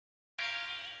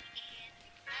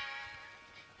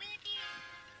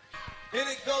And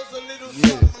it goes a little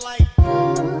something like.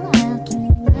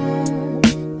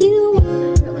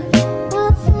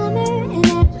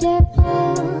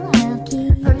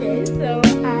 Okay, so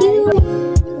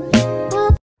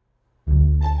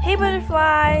hey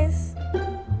butterflies!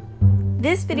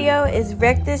 This video is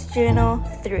Wreck This Journal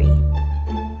 3.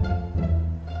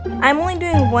 I'm only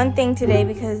doing one thing today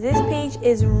because this page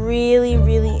is really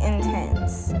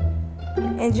intense.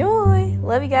 Enjoy!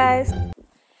 Love you guys!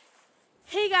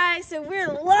 Hey guys, so we're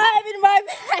live in my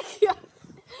backyard.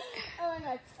 Oh my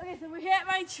god. Okay, so we're here at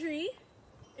my tree.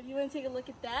 If you want to take a look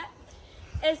at that.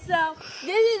 And so,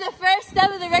 this is the first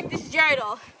step of the Wreck This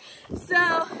Journal.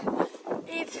 So,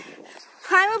 it's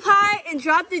climb up high and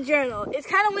drop the journal. It's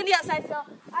kind of windy outside, so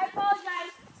I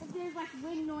apologize if there's like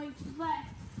wind noise, but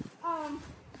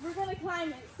we're going to climb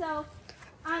it. So,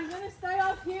 I'm going to start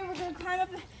off here. We're going to climb up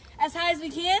as high as we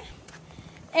can.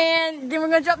 And then we're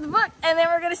going to drop the book. And then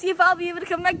we're going to see if I'll be able to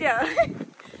come back down. Okay,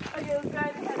 let's go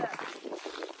ahead and head up.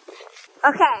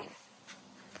 Okay.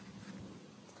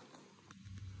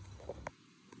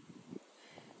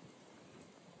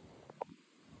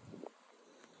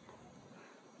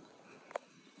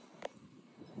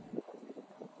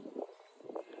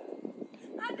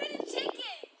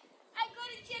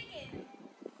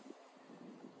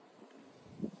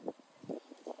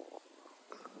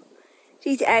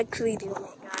 She's actually doing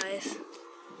it, guys.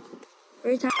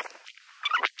 Every time.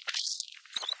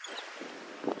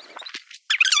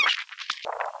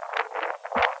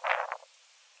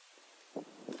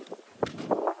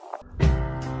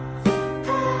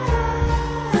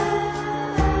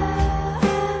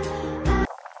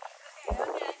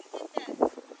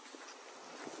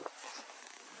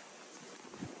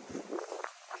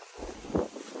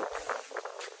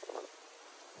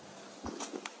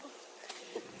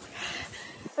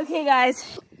 Okay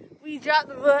guys, we dropped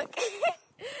the book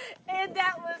and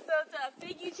that was so tough.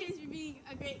 Thank you Chase for being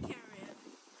a great cameraman.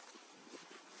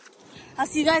 I'll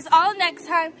see you guys all next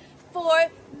time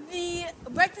for the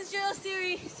Wreck This Journal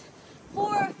series 4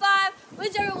 or 5,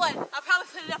 whichever one. I'll probably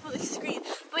put it up on the screen.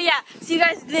 But yeah, see you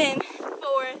guys then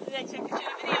for the next Wreck This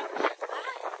Journal video. Bye.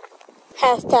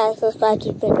 Hashtag subscribe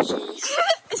to Chase.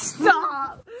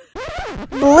 Stop.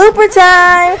 Blooper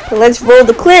time. Let's roll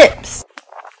the clips.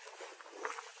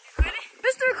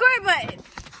 Press the record button.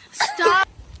 Stop.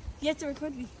 You have to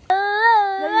record me.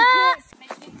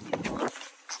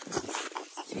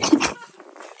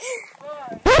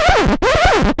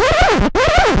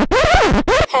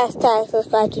 Hashtag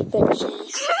subscribe to Chase.